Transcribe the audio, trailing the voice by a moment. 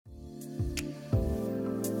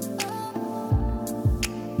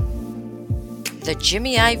The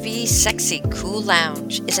Jimmy IV Sexy Cool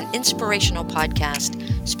Lounge is an inspirational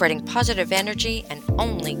podcast spreading positive energy and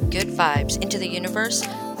only good vibes into the universe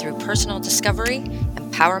through personal discovery,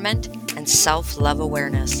 empowerment, and self-love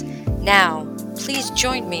awareness. Now, please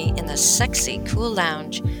join me in the Sexy Cool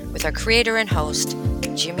Lounge with our creator and host,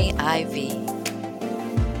 Jimmy IV.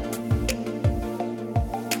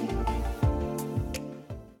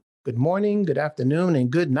 Good morning, good afternoon,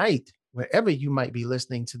 and good night, wherever you might be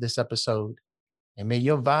listening to this episode. And may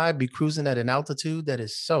your vibe be cruising at an altitude that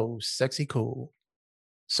is so sexy cool.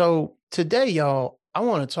 So today, y'all, I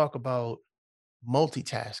want to talk about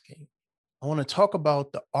multitasking. I want to talk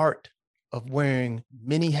about the art of wearing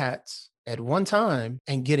many hats at one time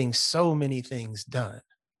and getting so many things done.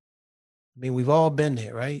 I mean, we've all been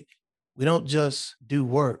there, right? We don't just do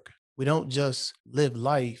work. We don't just live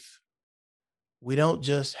life. We don't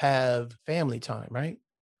just have family time, right?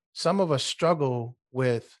 Some of us struggle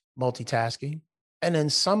with multitasking. And then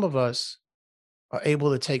some of us are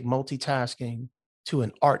able to take multitasking to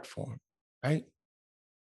an art form, right?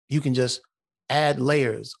 You can just add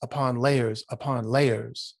layers upon layers upon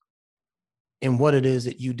layers in what it is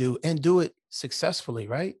that you do and do it successfully,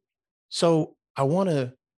 right? So I want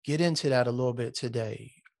to get into that a little bit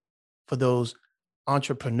today for those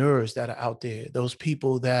entrepreneurs that are out there, those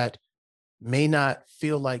people that may not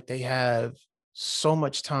feel like they have so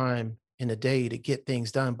much time in a day to get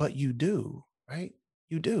things done, but you do, right?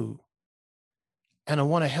 You do. And I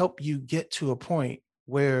want to help you get to a point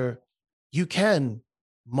where you can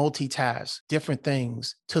multitask different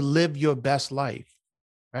things to live your best life,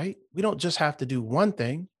 right? We don't just have to do one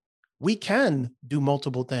thing. We can do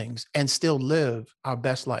multiple things and still live our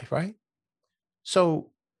best life, right?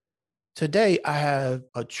 So today I have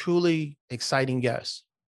a truly exciting guest.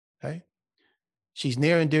 Okay. She's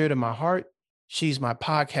near and dear to my heart. She's my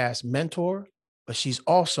podcast mentor, but she's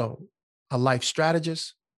also a life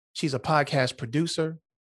strategist. She's a podcast producer.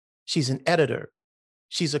 She's an editor.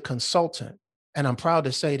 She's a consultant. And I'm proud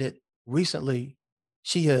to say that recently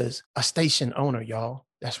she is a station owner, y'all.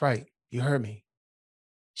 That's right. You heard me.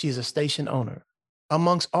 She's a station owner,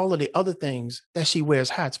 amongst all of the other things that she wears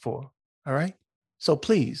hats for. All right. So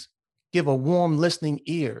please give a warm listening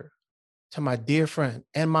ear to my dear friend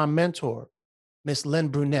and my mentor, Miss Lynn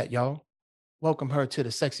Brunette, y'all. Welcome her to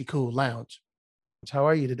the Sexy Cool Lounge. How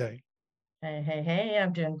are you today? Hey,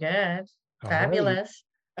 I'm doing good. All right. Fabulous.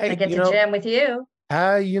 I Hey, get to jam with you.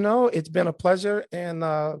 it's been a pleasure and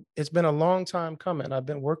it's been a long time coming. I've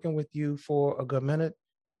been working with you for a good minute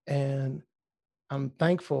and I'm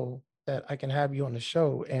thankful that I can have you on the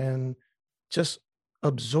show and just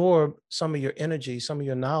absorb some of your energy, some of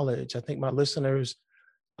your knowledge. I think my listeners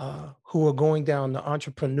who are going down the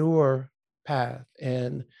entrepreneur path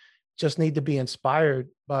and just need to be inspired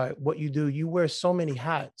by what you do. You wear so many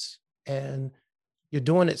hats and you're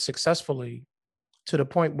doing it successfully to the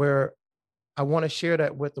point where I want to share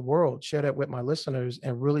that with the world, share that with my listeners,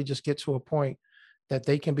 and really just get to a point that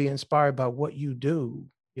they can be inspired by what you do.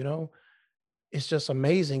 You know, it's just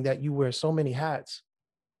amazing that you wear so many hats.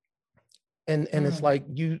 And it's Mm. like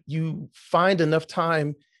you find enough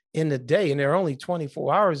time in the day, and there are only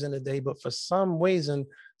 24 hours in a day, but for some reason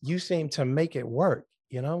you seem to make it work.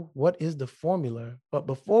 You know, what is the formula? But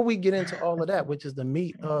before we get into all of that, which is the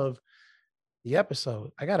meat of the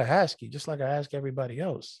episode, I gotta ask you, just like I ask everybody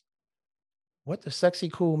else, what does sexy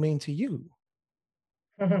cool mean to you?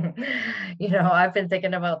 I've been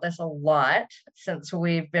thinking about this a lot since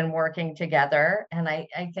we've been working together, and I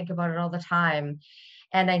think about it all the time.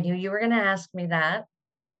 And I knew you were going to ask me that.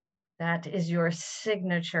 That is your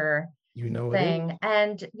signature You know it is. thing.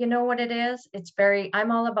 And you know what it is?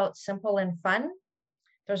 I'm all about simple and fun.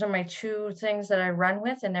 Those are my two things that I run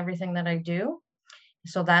with in everything that I do.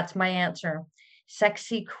 So that's my answer.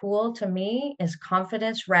 Sexy cool to me is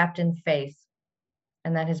confidence wrapped in faith.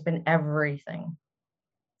 And that has been everything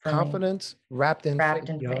for me, Confidence wrapped in wrapped faith,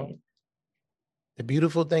 in yo. faith. The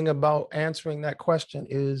beautiful thing about answering that question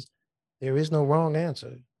is there is no wrong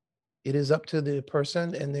answer. It is up to the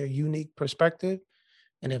person and their unique perspective.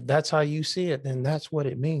 And if that's how you see it, then that's what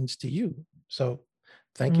it means to you. So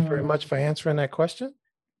thank you very Mm. much for answering that question.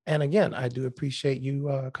 And again, I do appreciate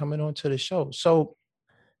you coming on to the show. So,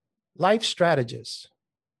 life strategist,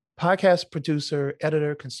 podcast producer,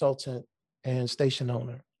 editor, consultant, and station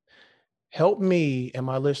owner. Help me and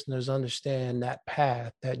my listeners understand that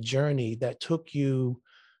path, that journey that took you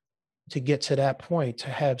to get to that point, to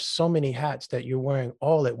have so many hats that you're wearing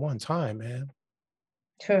all at one time, man.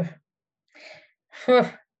 Phew.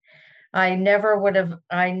 I never would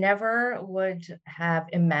have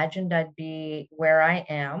imagined I'd be where I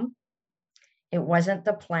am. It wasn't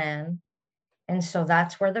the plan. And so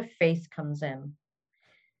that's where the faith comes in.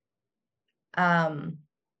 I'm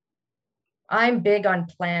big on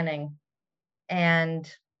planning and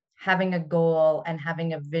having a goal and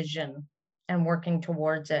having a vision and working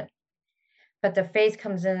towards it. But the faith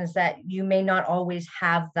comes in is that you may not always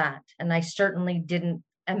have that. And I certainly didn't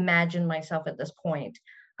imagine myself at this point.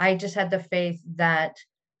 I just had the faith that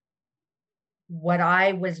what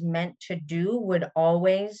I was meant to do would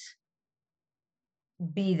always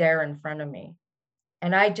be there in front of me.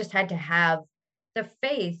 And I just had to have the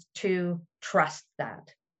faith to trust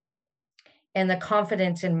that and the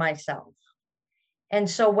confidence in myself. And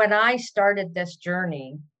so when I started this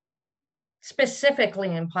journey,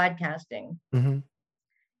 specifically in podcasting, Mm-hmm.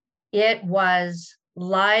 it was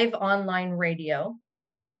live online radio.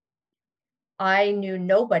 I knew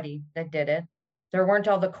nobody that did it. There weren't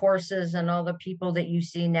all the courses and all the people that you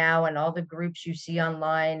see now and all the groups you see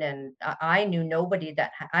online. And I knew nobody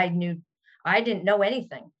that I didn't know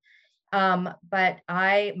anything. But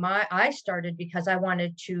I started because I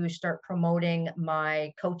wanted to start promoting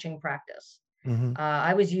my coaching practice. Mm-hmm.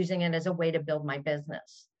 I was using it as a way to build my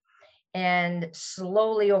business. And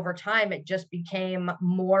slowly over time, it just became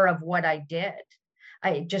more of what I did.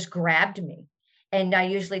 It just grabbed me. And I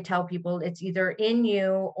usually tell people it's either in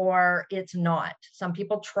you or it's not. Some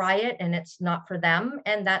people try it and it's not for them,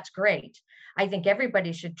 and that's great. I think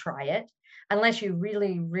everybody should try it, unless you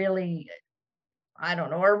really, really, I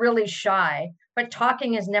don't know, are really shy. But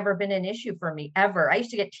talking has never been an issue for me, ever. I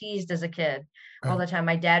used to get teased as a kid all the time.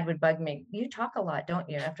 My dad would bug me. You talk a lot, don't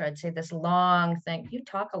you? After I'd say this long thing, you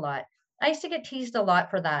talk a lot. I used to get teased a lot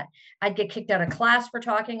for that. I'd get kicked out of class for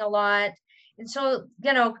talking a lot. And so,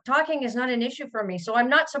 talking is not an issue for me. So I'm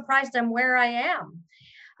not surprised I'm where I am.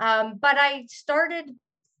 But I started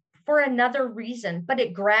for another reason, but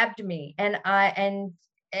it grabbed me, and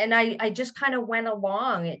I just kind of went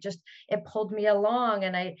along. It pulled me along,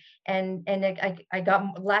 and I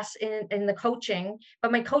got less in the coaching,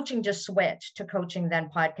 but my coaching just switched to coaching then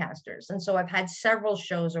podcasters. And so I've had several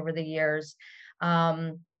shows over the years.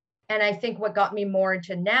 And I think what got me more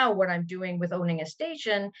into now what I'm doing with owning a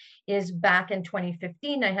station is back in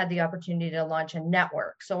 2015, I had the opportunity to launch a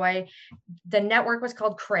network. So the network was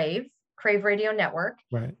called Crave Radio Network.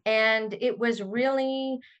 Right. And it was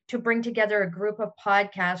really to bring together a group of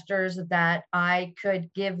podcasters that I could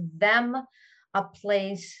give them a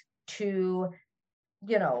place to,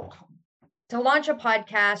 to launch a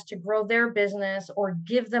podcast, to grow their business, or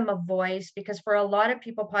give them a voice. Because for a lot of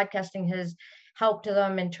people, podcasting has helped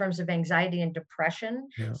them in terms of anxiety and depression.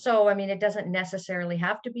 Yeah. So, I mean, it doesn't necessarily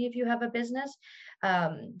have to be if you have a business.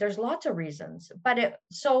 There's lots of reasons, but I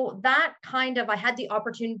had the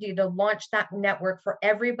opportunity to launch that network for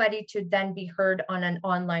everybody to then be heard on an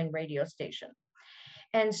online radio station.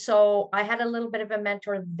 And so I had a little bit of a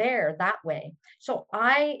mentor there that way. So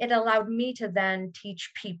it allowed me to then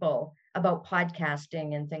teach people about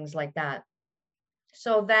podcasting and things like that.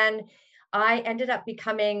 So then I ended up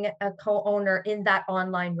becoming a co-owner in that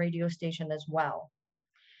online radio station as well.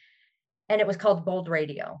 And it was called Bold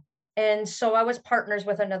Radio. And so I was partners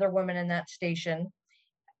with another woman in that station.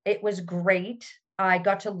 It was great. I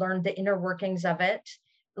got to learn the inner workings of it,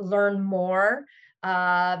 learn more,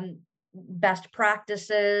 best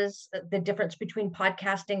practices, the difference between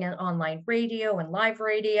podcasting and online radio and live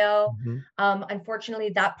radio. Mm-hmm.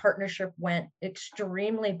 Unfortunately, that partnership went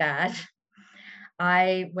extremely bad.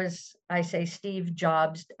 I say Steve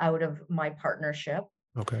Jobs out of my partnership.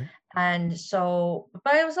 Okay. And so,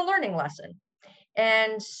 but it was a learning lesson.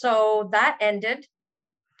 And so that ended.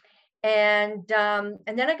 And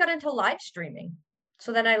then I got into live streaming.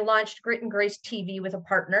 So then I launched Grit and Grace TV with a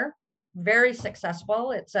partner. Very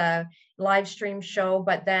successful. It's a live stream show,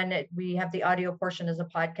 but then we have the audio portion as a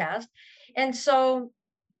podcast. And so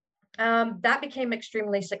that became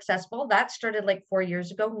extremely successful. That started like 4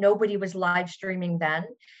 years ago. Nobody was live streaming then.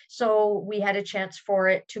 So we had a chance for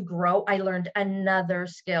it to grow. I learned another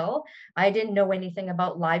skill. I didn't know anything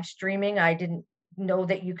about live streaming. I didn't know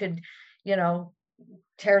that you could,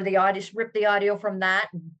 tear the audio, rip the audio from that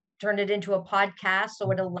and turn it into a podcast. So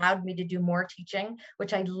it allowed me to do more teaching,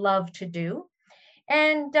 which I love to do.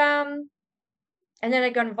 And then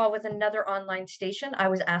I got involved with another online station. I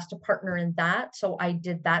was asked to partner in that. So I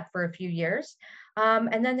did that for a few years.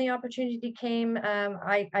 And then the opportunity came,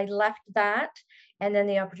 I left that. And then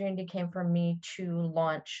the opportunity came for me to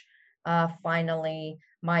launch finally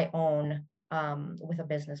my own with a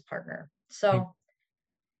business partner. So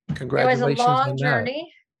congratulations. It was a long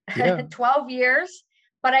journey, yeah. 12 years,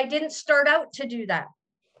 but I didn't start out to do that.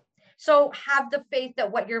 So have the faith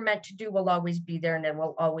that what you're meant to do will always be there and it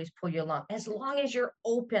will always pull you along. As long as you're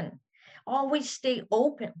open, always stay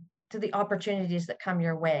open. the opportunities that come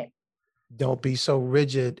your way. Don't be so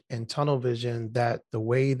rigid and tunnel vision that the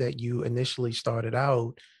way that you initially started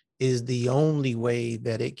out is the only way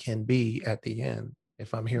that it can be at the end,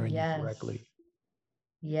 if I'm hearing you Yes. correctly.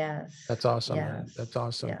 Yes. That's awesome, man. Yes. That's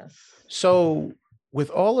awesome. Yes. So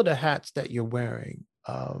with all of the hats that you're wearing,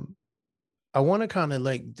 I want to kind of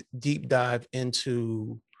like deep dive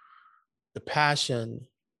into the passion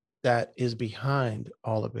that is behind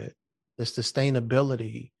all of it, the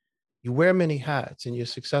sustainability. You wear many hats and you're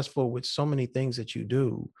successful with so many things that you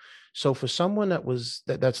do. So for someone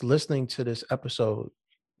that's listening to this episode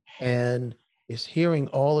and is hearing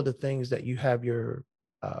all of the things that you have your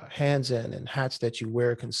hands in and hats that you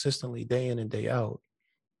wear consistently day in and day out,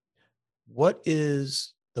 what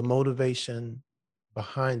is the motivation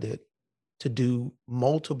behind it to do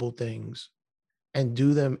multiple things and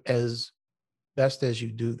do them as best as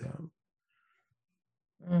you do them?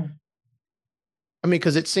 Mm. I mean,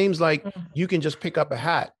 because it seems like Mm. you can just pick up a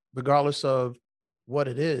hat, regardless of what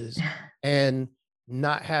it is, and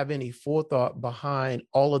not have any forethought behind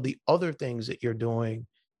all of the other things that you're doing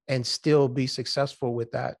and still be successful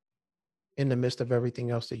with that in the midst of everything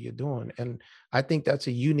else that you're doing. And I think that's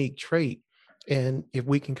a unique trait. And if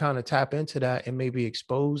we can kind of tap into that and maybe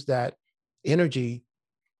expose that energy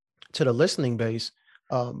to the listening base,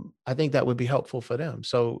 I think that would be helpful for them.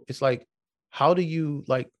 So it's like, how do you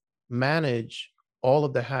like manage all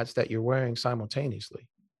of the hats that you're wearing simultaneously?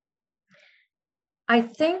 I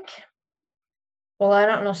think, well, I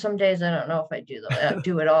don't know. Some days I don't know if I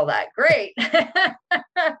do it all that great.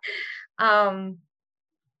 um,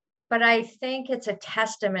 but I think it's a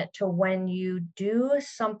testament to when you do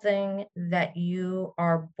something that you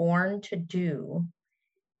are born to do,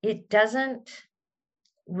 it doesn't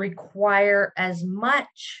require as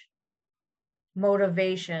much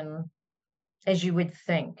motivation as you would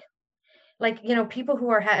think. Like, people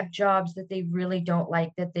who have jobs that they really don't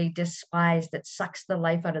like, that they despise, that sucks the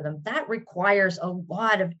life out of them, that requires a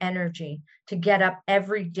lot of energy to get up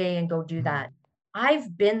every day and go do that.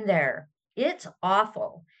 I've been there. It's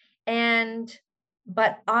awful.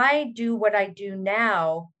 But I do what I do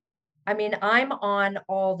now. I mean, I'm on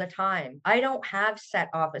all the time. I don't have set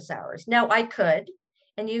office hours. Now I could,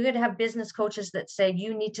 and you could have business coaches that say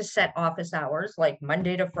you need to set office hours like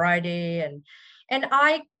Monday to Friday, and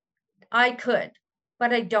I could,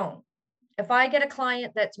 but I don't. If I get a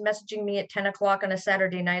client that's messaging me at 10 o'clock on a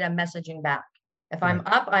Saturday night, I'm messaging back. If I'm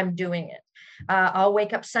up, I'm doing it. I'll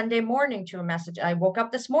wake up Sunday morning to a message. I woke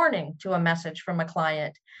up this morning to a message from a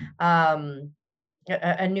client,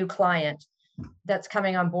 a new client that's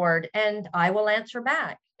coming on board, and I will answer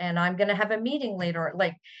back. And I'm going to have a meeting later.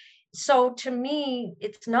 So to me,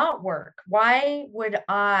 it's not work. Why would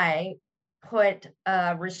I put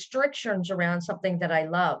restrictions around something that I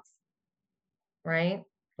love? Right?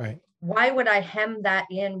 Right. Why would I hem that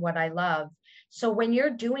in what I love? So when you're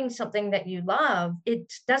doing something that you love,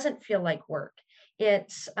 it doesn't feel like work. And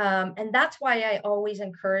that's why I always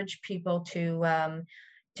encourage people to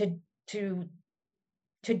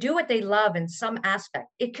to do what they love in some aspect.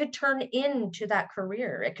 It could turn into that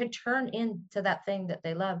career. It could turn into that thing that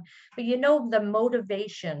they love. But the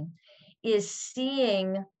motivation is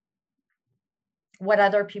seeing what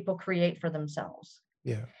other people create for themselves.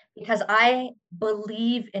 Yeah. Because I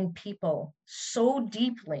believe in people so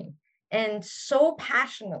deeply and so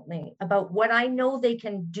passionately about what I know they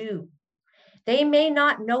can do. They may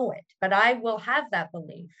not know it, but I will have that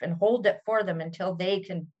belief and hold it for them until they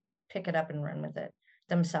can pick it up and run with it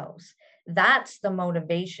themselves. That's the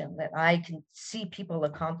motivation, that I can see people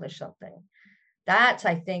accomplish something. That's,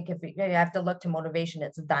 I think, if you have to look to motivation,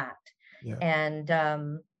 it's that. Yeah. And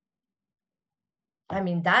I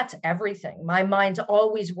mean, that's everything. My mind's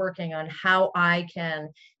always working on how I can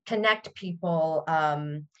connect people,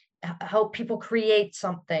 help people create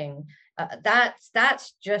something. That's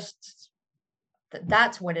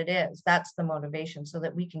what it is. That's the motivation, so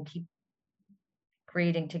that we can keep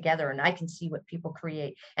creating together, and I can see what people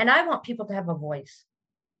create. And I want people to have a voice.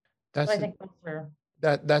 So I think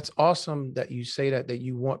that's awesome that you say that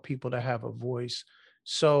you want people to have a voice.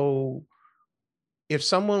 So if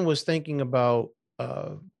someone was thinking about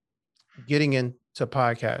getting into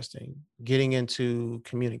podcasting, getting into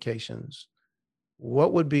communications,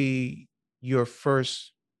 what would be your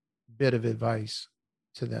first bit of advice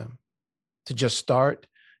to them? To just start,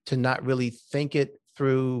 to not really think it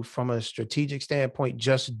through from a strategic standpoint,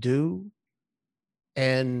 just do?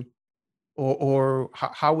 And or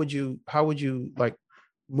how would you like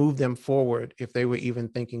move them forward if they were even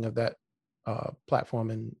thinking of that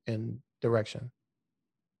platform and direction?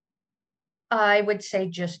 I would say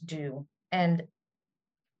just do. And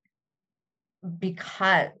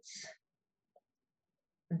because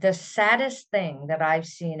the saddest thing that I've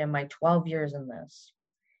seen in my 12 years in this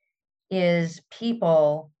is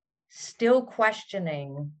people still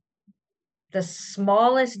questioning the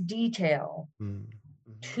smallest detail Mm-hmm.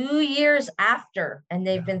 2 years after, and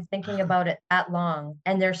they've Yeah. been thinking about it that long,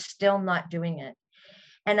 and they're still not doing it.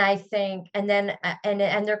 And I think, and then,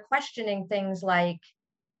 and they're questioning things like,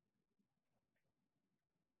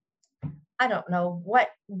 I don't know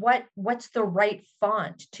what's the right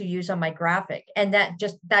font to use on my graphic. And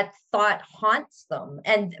that thought haunts them.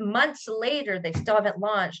 And months later, they still haven't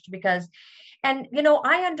launched because, and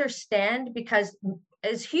I understand, because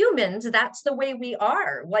as humans, that's the way we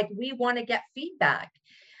are. Like, we want to get feedback,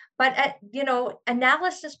 but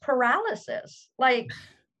analysis paralysis, like,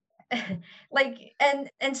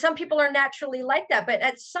 and some people are naturally like that, but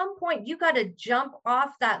at some point you got to jump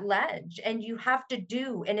off that ledge, and you have to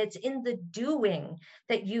do, and it's in the doing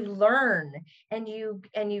that you learn, and you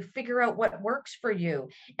figure out what works for you.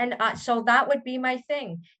 And so that would be my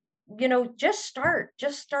thing. Just start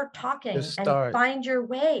talking Just and start. find your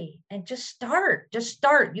way, and just start.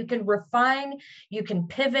 You can refine, you can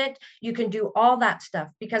pivot, you can do all that stuff,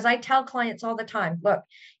 because I tell clients all the time, look,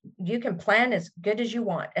 you can plan as good as you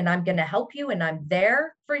want, and I'm going to help you, and I'm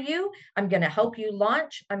there for you. I'm going to help you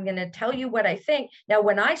launch. I'm going to tell you what I think. Now,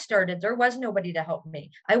 when I started, there was nobody to help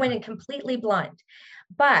me. I went in completely blind,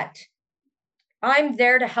 but I'm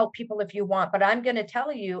there to help people if you want. But I'm going to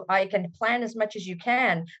tell you, I can plan as much as you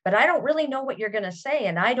can, but I don't really know what you're going to say,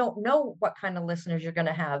 and I don't know what kind of listeners you're going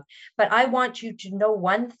to have. But I want you to know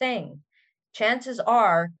one thing: chances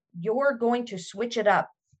are you're going to switch it up.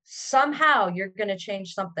 Somehow you're going to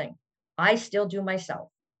change something. I still do myself.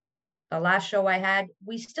 The last show I had,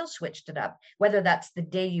 we still switched it up, whether that's the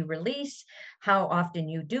day you release, how often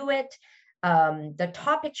you do it, the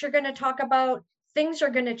topics you're going to talk about. Things are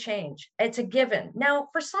going to change. It's a given. Now,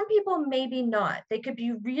 for some people, maybe not. They could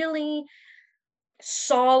be really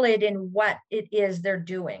solid in what it is they're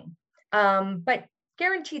doing. But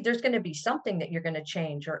guaranteed there's going to be something that you're going to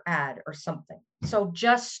change or add or something. So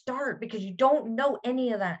just start, because you don't know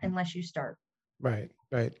any of that unless you start. Right,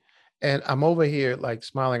 right. And I'm over here like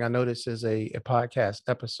smiling. I know this is a podcast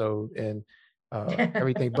episode and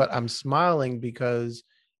everything, but I'm smiling because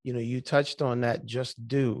you touched on that. Just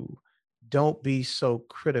do. Don't be so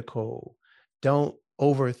critical. Don't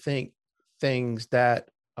overthink things that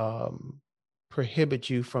prohibit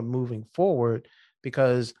you from moving forward.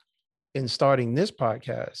 Because in starting this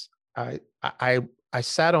podcast, I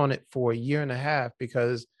sat on it for a year and a half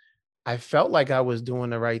because I felt like I was doing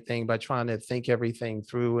the right thing by trying to think everything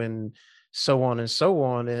through and so on and so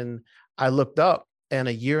on. And I looked up and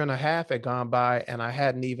a year and a half had gone by and I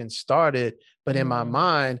hadn't even started. But in my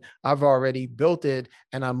mind, I've already built it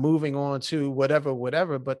and I'm moving on to whatever.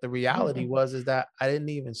 But the reality is that I didn't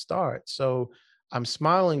even start. So I'm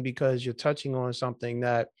smiling because you're touching on something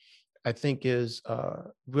that I think is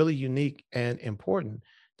really unique and important,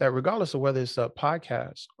 that regardless of whether it's a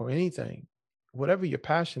podcast or anything, whatever your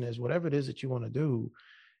passion is, whatever it is that you want to do,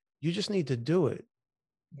 you just need to do it.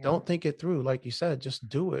 Yeah. Don't think it through. Like you said, just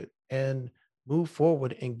do it and move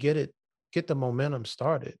forward and get the momentum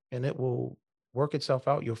started, and it will work itself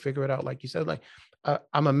out. You'll figure it out. Like you said, like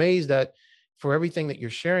I'm amazed that for everything that you're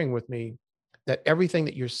sharing with me, that everything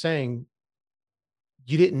that you're saying,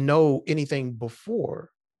 you didn't know anything before.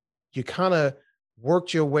 You kind of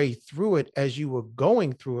worked your way through it as you were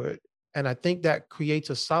going through it. And I think that creates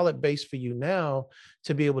a solid base for you now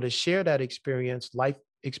to be able to share that experience, life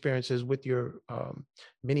experiences with your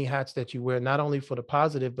many hats that you wear, not only for the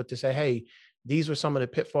positive, but to say, hey, these were some of the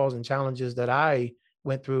pitfalls and challenges that I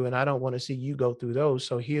went through, and I don't want to see you go through those.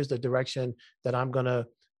 So here's the direction that I'm going to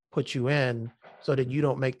put you in so that you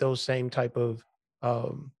don't make those same type of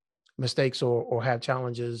mistakes or have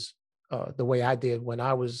challenges the way I did when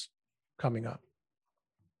I was coming up.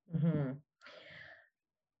 Mm-hmm.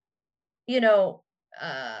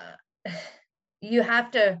 You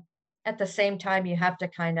have to, at the same time, you have to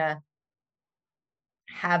kind of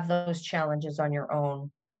have those challenges on your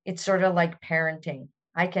own. It's sort of like parenting.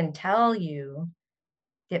 I can tell you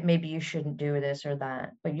that maybe you shouldn't do this or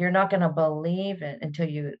that, but you're not going to believe it until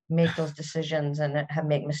you make those decisions and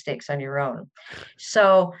make mistakes on your own.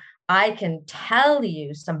 So I can tell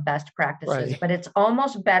you some best practices, Right. but it's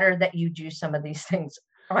almost better that you do some of these things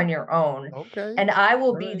on your own. Okay. And I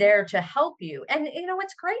will be Right. there to help you. And,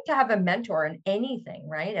 it's great to have a mentor in anything,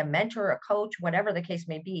 right? A mentor, a coach, whatever the case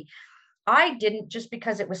may be. I didn't, just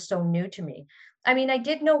because it was so new to me. I mean, I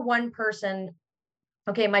did know one person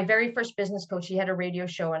Okay, my very first business coach, he had a radio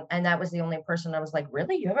show, and that was the only person I was like,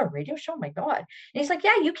 really? You have a radio show? Oh my God. And he's like,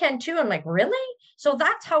 yeah, you can too. I'm like, really? So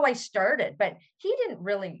that's how I started. But he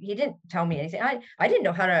didn't tell me anything. I didn't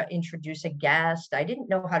know how to introduce a guest. I didn't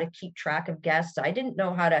know how to keep track of guests. I didn't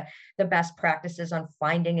know the best practices on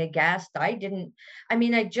finding a guest. I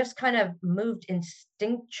just kind of moved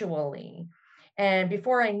instinctually. And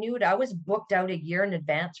before I knew it, I was booked out a year in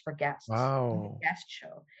advance for guests. Wow. Guest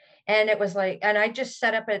show. And it was like, and I just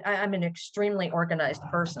set up I'm an extremely organized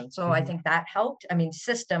person. So I think that helped. I mean,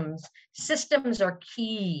 systems are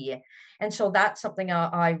key. And so that's something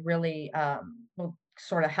I really will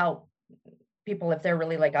sort of help people if they're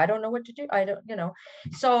really like, I don't know what to do.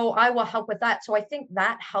 So I will help with that. So I think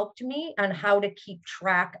that helped me on how to keep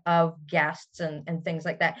track of guests and things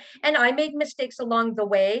like that. And I made mistakes along the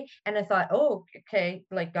way. And I thought, oh, okay,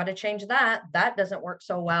 like, got to change that. That doesn't work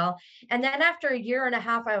so well. And then after a year and a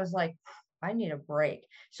half, I was like, I need a break.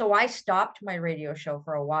 So I stopped my radio show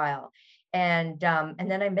for a while, and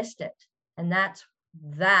then I missed it. And that's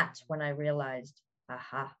when I realized,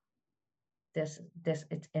 aha, this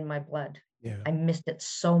it's in my blood. Yeah. I missed it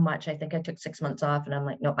so much. I think I took 6 months off, and I'm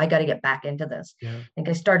like, no, I got to get back into this. Yeah. I think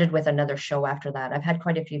I started with another show after that. I've had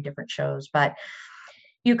quite a few different shows, but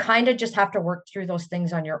you kind of just have to work through those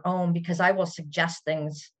things on your own, because I will suggest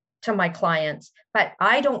things to my clients, but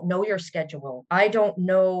I don't know your schedule. I don't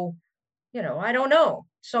know.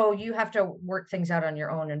 So you have to work things out on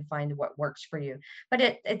your own and find what works for you.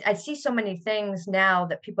 But I see so many things now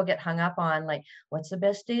that people get hung up on, like, what's the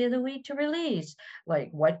best day of the week to release?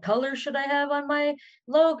 Like, what color should I have on my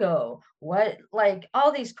logo? What, like,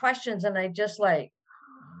 all these questions. And I just like,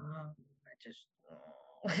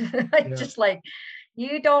 just like,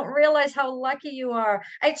 you don't realize how lucky you are.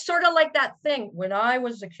 It's sort of like that thing. When I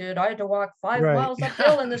was a kid, I had to walk 5 miles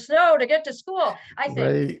uphill in the snow to get to school. I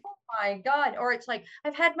think, oh my God. Or it's like,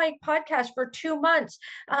 I've had my podcast for 2 months.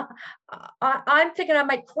 I'm thinking I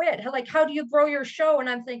might quit. Like, how do you grow your show? And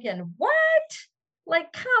I'm thinking, what?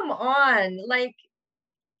 Like, come on. Like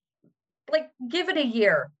give it a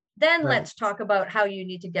year. Then let's talk about how you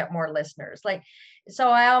need to get more listeners. Like, so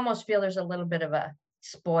I almost feel there's a little bit of a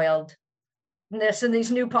spoiled and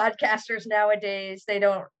these new podcasters nowadays, they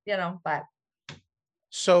don't, but.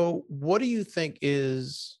 So what do you think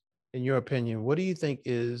is, in your opinion, what do you think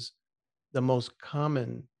is the most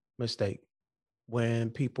common mistake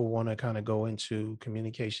when people want to kind of go into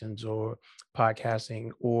communications or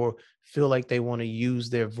podcasting, or feel like they want to use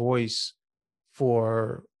their voice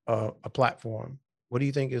for a platform? What do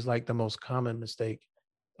you think is like the most common mistake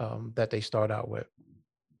that they start out with?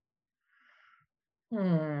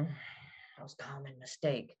 Most common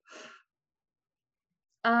mistake.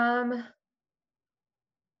 Well,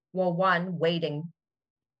 one, waiting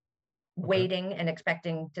and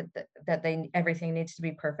expecting that everything needs to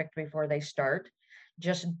be perfect before they start.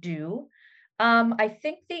 Just do. I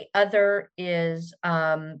think the other is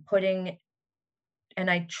putting, and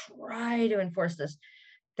I try to enforce this.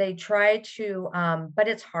 They try to, but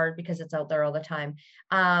it's hard because it's out there all the time.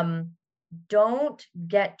 Don't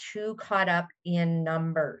get too caught up in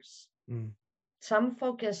numbers. Some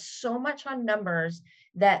focus so much on numbers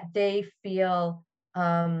that they feel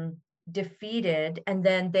defeated, and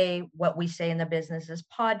then what we say in the business is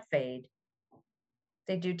pod fade.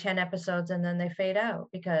 They do 10 episodes and then they fade out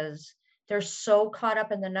because they're so caught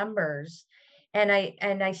up in the numbers. And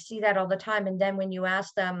I see that all the time. And then when you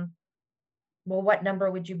ask them, well, what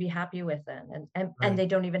number would you be happy with then? And they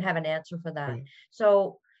don't even have an answer for that.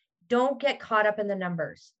 So don't get caught up in the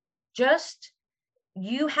numbers. Just,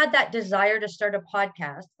 you had that desire to start a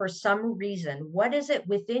podcast for some reason. What is it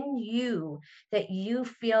within you that you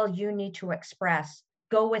feel you need to express?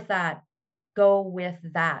 Go with that. Don't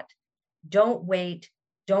wait.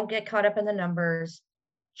 Don't get caught up in the numbers.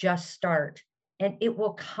 Just start, and it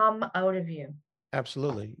will come out of you.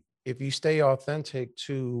 Absolutely. If you stay authentic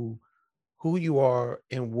to who you are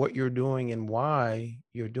and what you're doing and why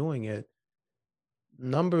you're doing it,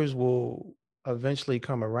 numbers will eventually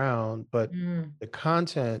come around, but the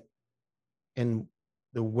content and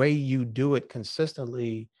the way you do it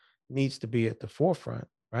consistently needs to be at the forefront,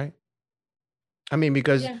 right? I mean,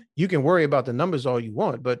 because you can worry about the numbers all you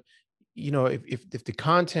want, but if the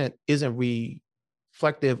content isn't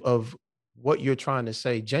reflective of what you're trying to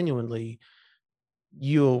say genuinely,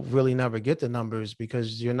 you'll really never get the numbers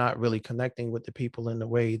because you're not really connecting with the people in the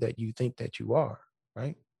way that you think that you are,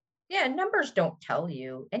 right? Yeah, numbers don't tell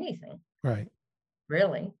you anything. Right.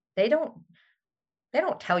 Really. They don't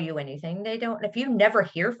tell you anything. They don't. If you never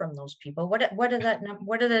hear from those people, what do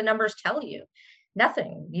the numbers tell you?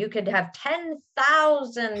 Nothing. You could have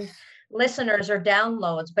 10,000 listeners or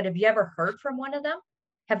downloads, but have you ever heard from one of them?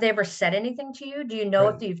 Have they ever said anything to you? Do you know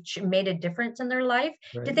Right. if you've made a difference in their life?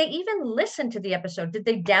 Did Right. they even listen to the episode? Did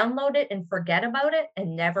they download it and forget about it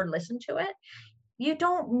and never listen to it? You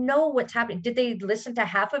don't know what's happening. Did they listen to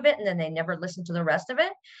half of it and then they never listen to the rest of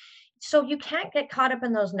it? So you can't get caught up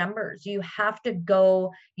in those numbers. You have to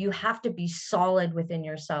be solid within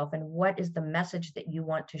yourself and what is the message that you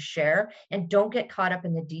want to share, and don't get caught up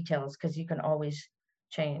in the details because you can always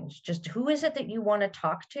change. Just who is it that you want to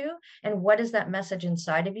talk to and what is that message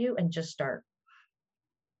inside of you, and just start.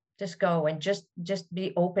 Just go and just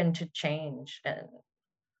be open to change. And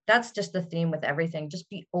that's just the theme with everything. Just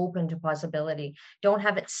be open to possibility. Don't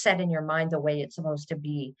have it set in your mind the way it's supposed to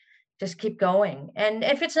be. Just keep going. And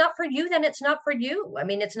if it's not for you, then it's not for you. I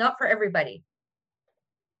mean, it's not for everybody.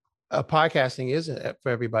 Podcasting isn't for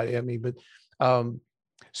everybody. I mean, but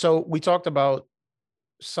so we talked about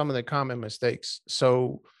some of the common mistakes.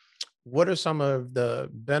 So what are some of the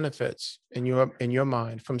benefits in your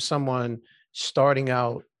mind from someone starting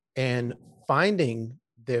out and finding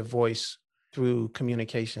their voice through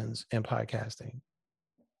communications and podcasting?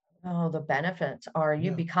 Oh, the benefits are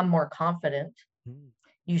you Yeah. become more confident. Mm.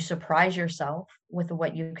 You surprise yourself with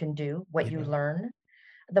what you can do, what you Yeah. learn.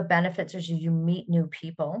 The benefits is you meet new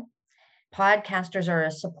people. Podcasters are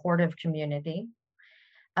a supportive community.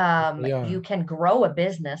 Yeah. You can grow a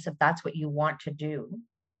business if that's what you want to do.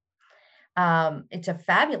 It's a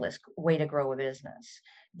fabulous way to grow a business.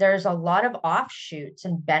 There's a lot of offshoots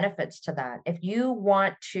and benefits to that. If you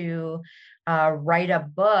want to write a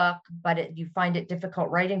book, but you find it difficult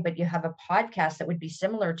writing, but you have a podcast that would be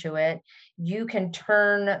similar to it, you can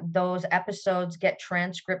turn those episodes, get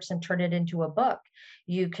transcripts, and turn it into a book.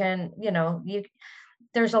 You can,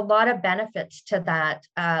 there's a lot of benefits to that.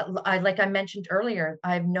 Like I mentioned earlier,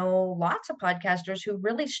 I know lots of podcasters who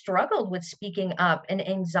really struggled with speaking up and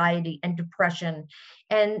anxiety and depression.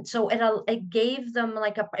 And so it gave them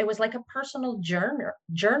it was like a personal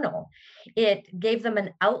journal. It gave them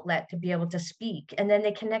an outlet to be able to speak. And then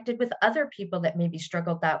they connected with other people that maybe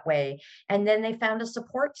struggled that way. And then they found a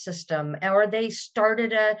support system, or they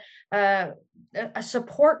started a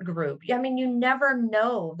support group. I mean, you never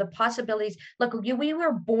know the possibilities. Look, we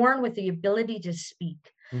were born with the ability to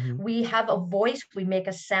speak. Mhm. We have a voice. We make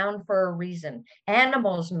a sound for a reason.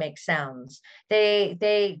 Animals make sounds.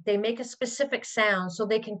 They make a specific sound so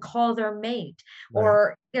they can call their mate. Right.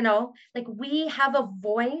 Or we have a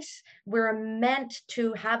voice. We're meant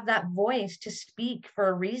to have that voice to speak for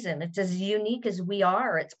a reason. It's as unique as we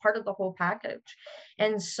are. It's part of the whole package.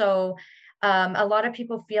 And so a lot of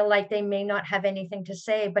people feel like they may not have anything to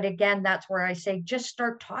say, but again, that's where I say, just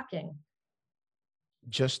start talking.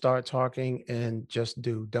 Just start talking and just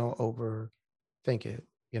do. Don't overthink it.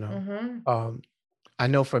 You know, Mm-hmm. I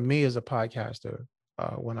know for me as a podcaster,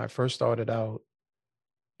 when I first started out,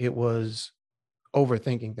 it was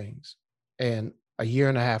overthinking things. And a year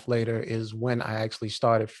and a half later is when I actually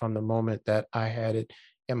started, from the moment that I had it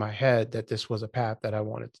in my head that this was a path that I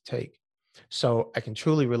wanted to take. So I can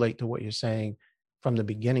truly relate to what you're saying from the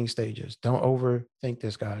beginning stages. Don't overthink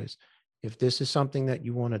this, guys. If this is something that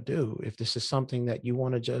you want to do, if this is something that you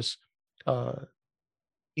want to just uh,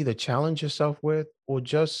 either challenge yourself with or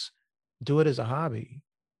just do it as a hobby,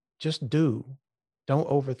 just do. Don't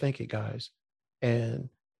overthink it, guys. And,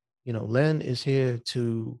 Len is here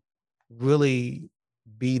to really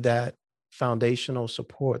be that foundational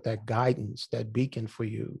support, that guidance, that beacon for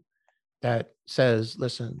you that says,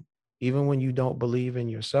 listen, even when you don't believe in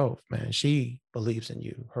yourself, man, she believes in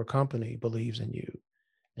you. Her company believes in you.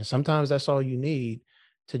 And sometimes that's all you need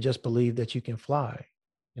to just believe that you can fly.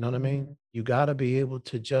 You know what I mean? You got to be able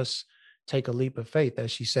to just take a leap of faith, as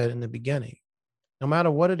she said in the beginning. No matter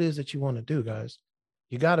what it is that you want to do, guys,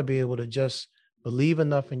 you got to be able to just believe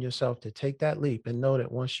enough in yourself to take that leap and know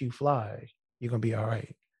that once you fly, you're going to be all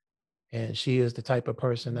right. And she is the type of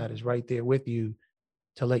person that is right there with you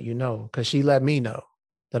to let you know, because she let me know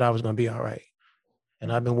that I was going to be all right.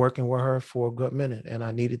 And I've been working with her for a good minute, and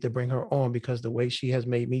I needed to bring her on because the way she has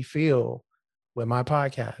made me feel with my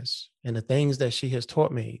podcast and the things that she has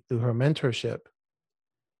taught me through her mentorship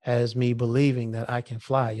has me believing that I can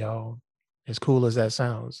fly, y'all, as cool as that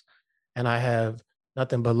sounds. And I have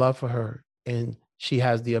nothing but love for her. And she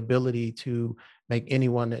has the ability to make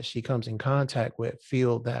anyone that she comes in contact with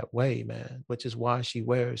feel that way, man, which is why she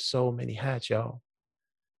wears so many hats, y'all.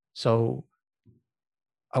 So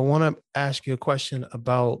I want to ask you a question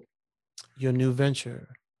about your new venture,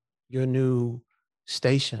 your new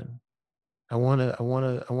station. I want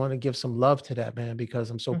to give some love to that, man, because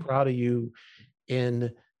I'm so proud of you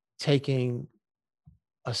in taking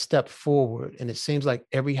a step forward. And it seems like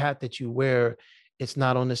every hat that you wear it's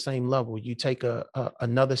not on the same level. You take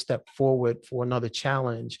another step forward for another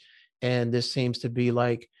challenge, and this seems to be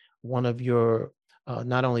like one of your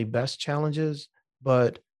not only best challenges,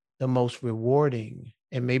 but the most rewarding.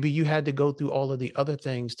 And maybe you had to go through all of the other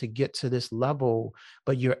things to get to this level,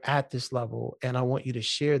 but you're at this level. And I want you to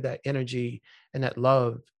share that energy and that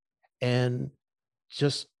love and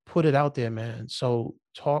just put it out there, man. So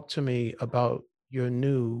talk to me about your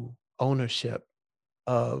new ownership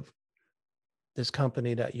of this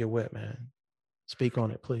company that you're with, man. Speak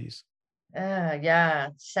on it, please.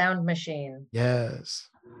 Yeah, Sound Machine. Yes.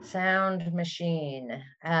 Sound Machine.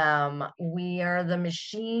 We are the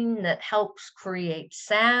machine that helps create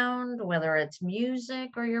sound, whether it's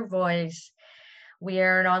music or your voice. We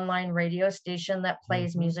are an online radio station that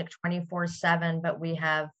plays music 24/7, but we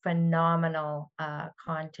have phenomenal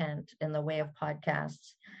content in the way of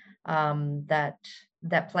podcasts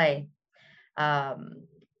that play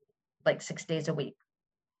like 6 days a week.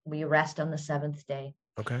 We rest on the seventh day.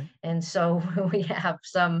 Okay. And so we have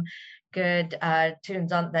some good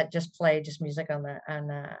tunes on that just play just music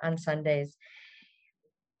on Sundays.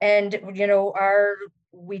 And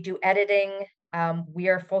we do editing. We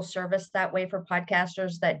are full service that way for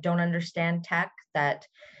podcasters that don't understand tech, that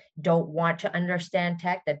don't want to understand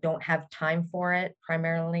tech, that don't have time for it,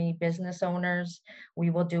 primarily business owners. We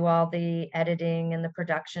will do all the editing and the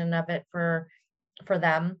production of it for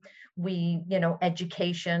them. We,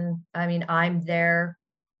 education. I mean, I'm there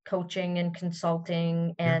coaching and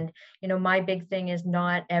consulting. And, my big thing is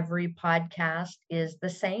not every podcast is the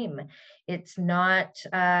same. It's not,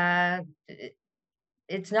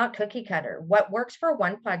 it's not cookie cutter. What works for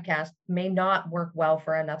one podcast may not work well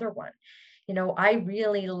for another one. I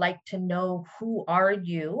really like to know, who are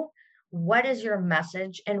you? What is your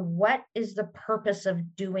message? And what is the purpose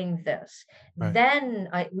of doing this? Right. Then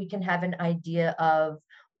we can have an idea of,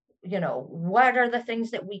 what are the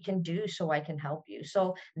things that we can do so I can help you?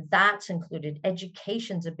 So that's included.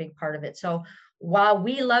 Education's a big part of it. So while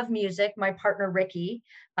we love music, my partner, Ricky,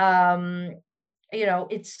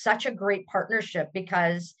 it's such a great partnership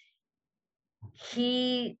because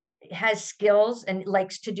he has skills and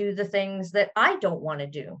likes to do the things that I don't want to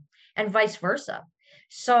do, and vice versa.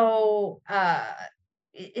 So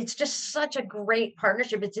it's just such a great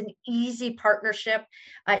partnership. It's an easy partnership.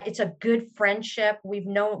 It's a good friendship. We've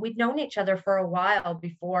known each other for a while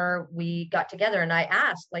before we got together. And I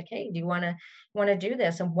asked, like, hey, do you want to do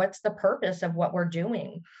this? And what's the purpose of what we're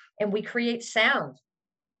doing? And we create sound.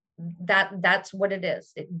 That's what it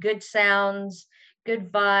is. Good sounds,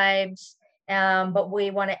 good vibes. But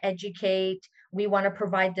we want to educate. We want to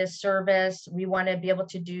provide this service. We want to be able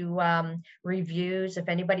to do reviews. If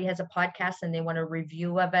anybody has a podcast and they want a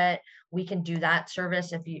review of it, we can do that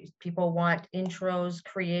service. If people want intros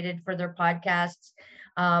created for their podcasts,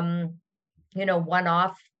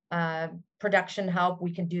 one-off production help,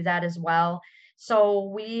 we can do that as well. So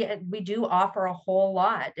we do offer a whole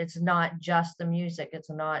lot. It's not just the music. It's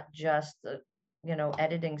not just the,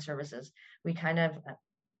 editing services. We kind of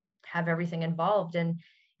have everything involved. And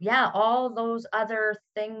yeah, all those other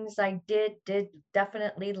things I did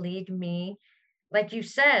definitely lead me. Like you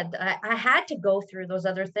said, I had to go through those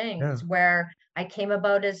other things where I came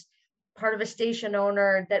about as part of a station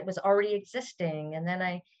owner that was already existing. And then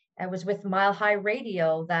I was with Mile High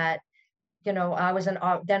Radio that, I was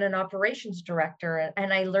then an operations director,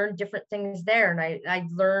 and I learned different things there. And I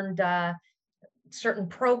learned certain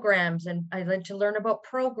programs, and I had to learn about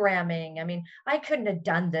programming. I mean, I couldn't have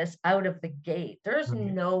done this out of the gate. There's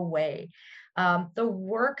no way. The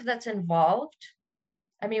work that's involved,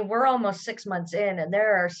 I mean, we're almost 6 months in and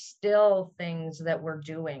there are still things that we're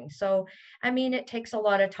doing. So, I mean, it takes a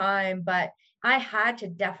lot of time, but I had to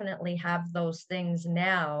definitely have those things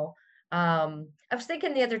now. I was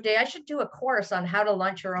thinking the other day, I should do a course on how to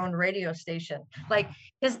launch your own radio station.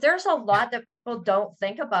 Because there's a lot that people don't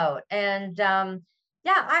think about. And yeah,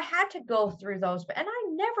 I had to go through those, and I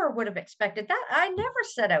never would have expected that. I never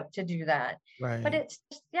set out to do that. Right. But it's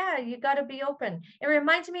just, yeah, you got to be open. It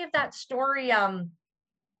reminds me of that story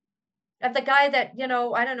of the guy that,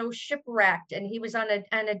 I don't know, shipwrecked, and he was on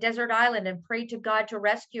a desert island and prayed to God to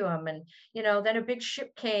rescue him. And, then a big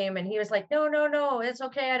ship came and he was like, no, it's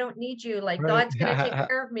okay. I don't need you. Like, Right. God's going to take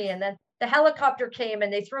care of me. And then the helicopter came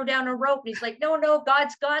and they threw down a rope. And he's like, no,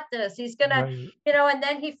 God's got this. He's going to, and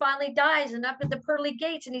then he finally dies and up at the pearly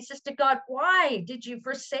gates. And he says to God, why did you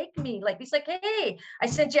forsake me? Like, he's like, hey, I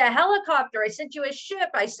sent you a helicopter. I sent you a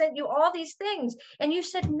ship. I sent you all these things. And you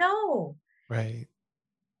said no. Right.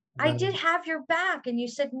 I did have your back, and you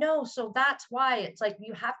said no. So that's why it's like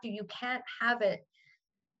you can't have it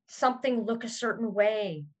something look a certain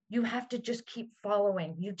way. You have to just keep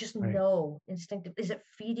following. You just Right. know instinctive. Is it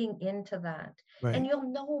feeding into that? And Right.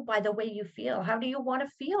 you'll know by the way you feel. How do you want to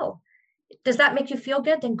feel? Does that make you feel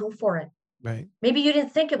good? Then go for it. Right. Maybe you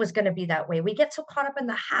didn't think it was going to be that way. We get so caught up in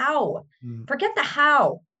the how. Mm. Forget the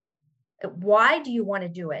how. Why do you want to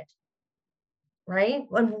do it? Right?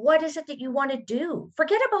 And what is it that you want to do?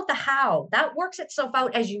 Forget about the how. That works itself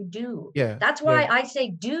out as you do. Yeah. That's Yeah. why I say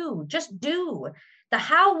do, just do. The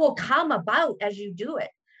how will come about as you do it.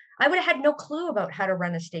 I would have had no clue about how to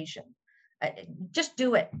run a station. Just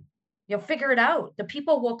do it. You'll figure it out. The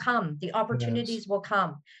people will come. The opportunities will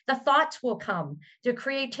come. The thoughts will come. The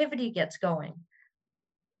creativity gets going.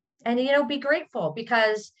 And, be grateful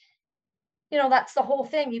because, that's the whole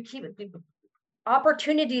thing. You keep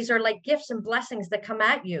opportunities are like gifts and blessings that come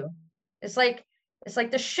at you. It's like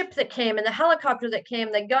the ship that came and the helicopter that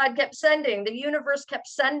came that God kept sending, the universe kept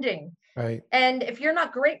sending. Right. And if you're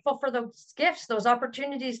not grateful for those gifts, those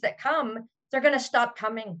opportunities that come, they're going to stop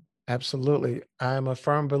coming. Absolutely. I'm a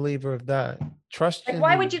firm believer of that. Trust Like, in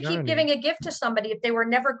why the would you keep journey. giving a gift to somebody if they were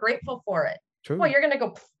never grateful for it? True. Well, you're going to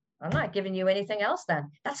go, I'm not giving you anything else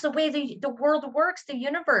then. That's the way the world works, the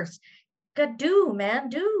universe. Good, do, man,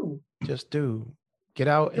 do. Just do. Get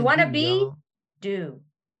out You and want to do, be? y'all. Do.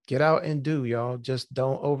 Get out and do, y'all. Just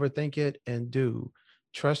don't overthink it and do.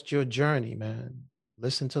 Trust your journey, man.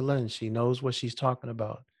 Listen to Lynn. She knows what she's talking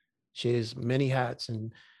about. She has many hats,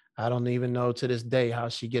 and I don't even know to this day how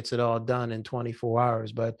she gets it all done in 24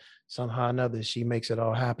 hours, but somehow or another, she makes it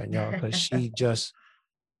all happen, y'all, because she just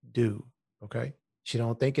do, okay? She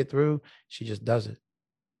don't think it through. She just does it.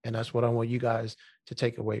 And that's what I want you guys to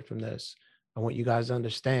take away from this. I want you guys to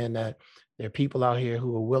understand that there are people out here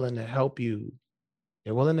who are willing to help you.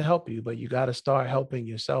 They're willing to help you, but you got to start helping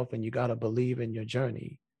yourself and you got to believe in your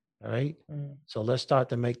journey. All right. So let's start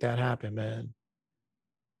to make that happen, man.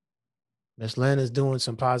 Miss Lynn is doing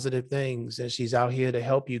some positive things and she's out here to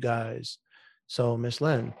help you guys. So, Miss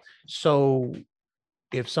Lynn, so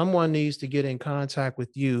if someone needs to get in contact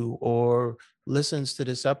with you or listens to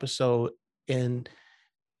this episode and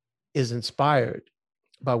is inspired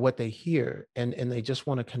by what they hear and they just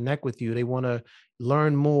want to connect with you, they want to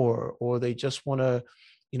learn more, or they just want to,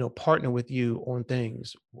 partner with you on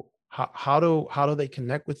things, how do they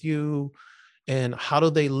connect with you, and how do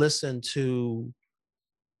they listen to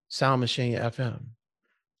Sound Machine FM?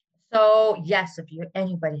 So yes, if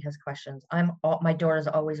anybody has questions, my door is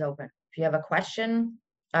always open. If you have a question,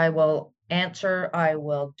 I will answer. I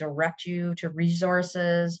will direct you to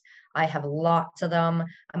resources. I have lots of them.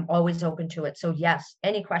 I'm always open to it. So yes,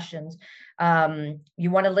 any questions. You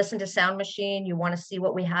want to listen to Sound Machine, you want to see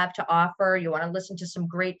what we have to offer, you want to listen to some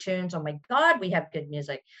great tunes. Oh my God, we have good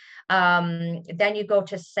music. Then you go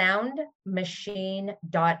to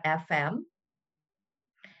soundmachine.fm.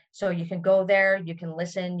 So you can go there, you can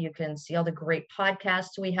listen, you can see all the great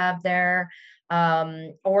podcasts we have there,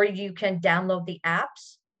 or you can download the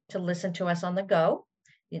apps to listen to us on the go.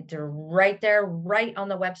 They're right there, right on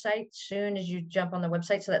the website, soon as you jump on the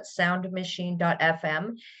website. So that's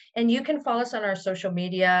soundmachine.fm. And you can follow us on our social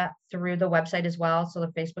media through the website as well. So the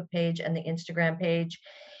Facebook page and the Instagram page.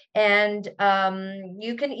 And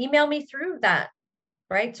you can email me through that,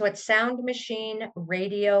 right? So it's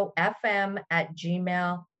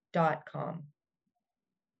soundmachineradiofm@gmail.com.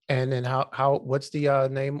 And then what's the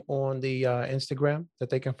name on the Instagram that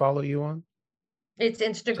they can follow you on? It's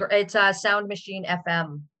Instagram. It's Sound Machine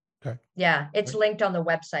FM. Okay. Yeah, it's linked on the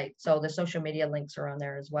website, so the social media links are on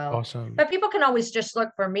there as well. Awesome. But people can always just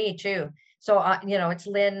look for me too. So it's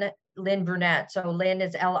Lynn Brunette. So Lynn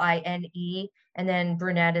is Line, and then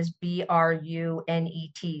Brunette is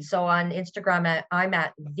Brunett. So on Instagram, I'm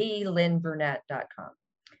at thelynbrunette.com.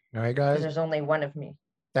 All right, guys. There's only one of me.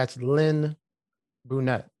 That's Lynn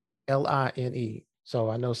Brunette, Line.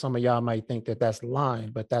 So I know some of y'all might think that that's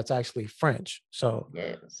line, but that's actually French. So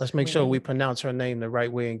yes, let's make sure we pronounce her name the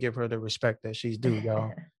right way and give her the respect that she's due,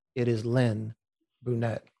 y'all. It is Lynn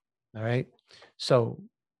Brunette. All right. So,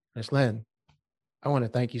 Miss Lynn, I want to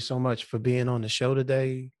thank you so much for being on the show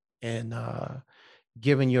today and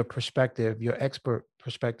giving your perspective, your expert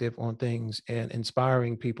perspective on things, and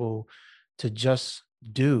inspiring people to just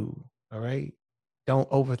do. All right. Don't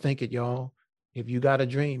overthink it, y'all. If you got a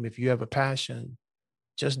dream, if you have a passion,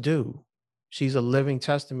 just do. She's a living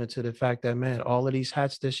testament to the fact that, man, all of these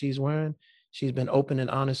hats that she's wearing, she's been open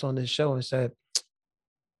and honest on this show and said,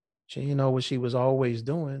 she didn't know what she was always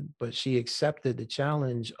doing, but she accepted the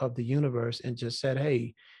challenge of the universe and just said,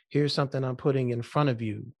 hey, here's something I'm putting in front of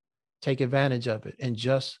you. Take advantage of it and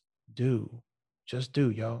just do. Just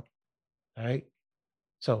do, y'all. All right.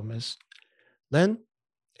 So, Miss Lynn,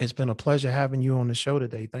 It's been a pleasure having you on the show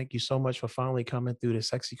today. Thank you so much for finally coming through the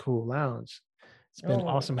Sexy Cool Lounge. It's been Oh,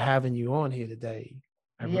 awesome having you on here today.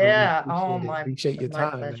 I really yeah. Oh, appreciate it. Appreciate your my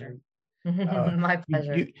time, pleasure. man. Uh, My you,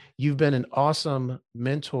 pleasure. you, you've been an awesome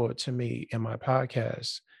mentor to me in my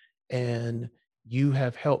podcast, and you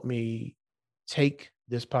have helped me take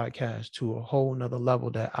this podcast to a whole nother level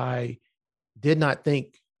that I did not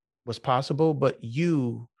think was possible, but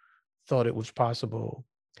you thought it was possible.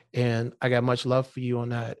 And I got much love for you on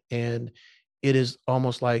that. And it is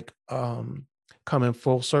almost like coming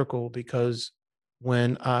full circle, because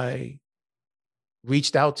when I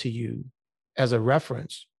reached out to you as a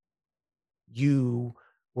reference, you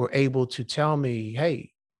were able to tell me,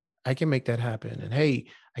 hey, I can make that happen. And hey,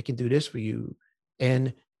 I can do this for you.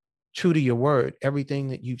 And true to your word, everything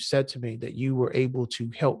that you've said to me that you were able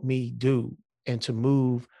to help me do and to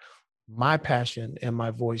move my passion and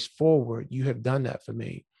my voice forward, you have done that for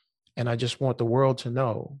me. And I just want the world to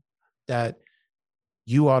know that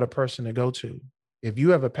you are the person to go to. If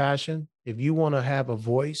you have a passion, if you want to have a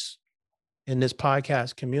voice in this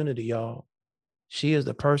podcast community, y'all, she is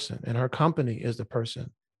the person, and her company is the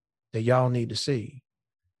person that y'all need to see.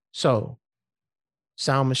 So,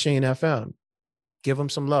 Sound Machine FM, give them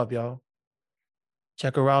some love, y'all.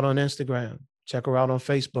 Check her out on Instagram. Check her out on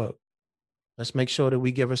Facebook. Let's make sure that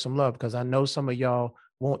we give her some love, because I know some of y'all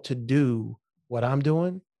want to do what I'm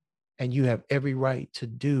doing, and you have every right to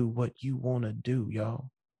do what you want to do, y'all.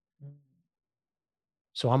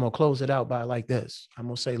 So I'm going to close it out by like this. I'm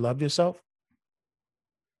going to say, love yourself.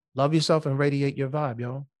 Love yourself and radiate your vibe,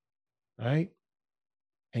 y'all. All right?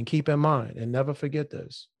 And keep in mind, and never forget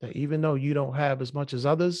this, that even though you don't have as much as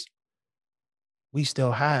others, we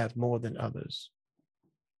still have more than others.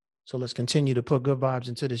 So let's continue to put good vibes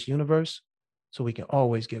into this universe so we can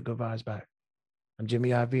always get good vibes back. I'm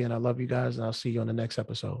Jimmy IV, and I love you guys, and I'll see you on the next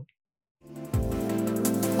episode.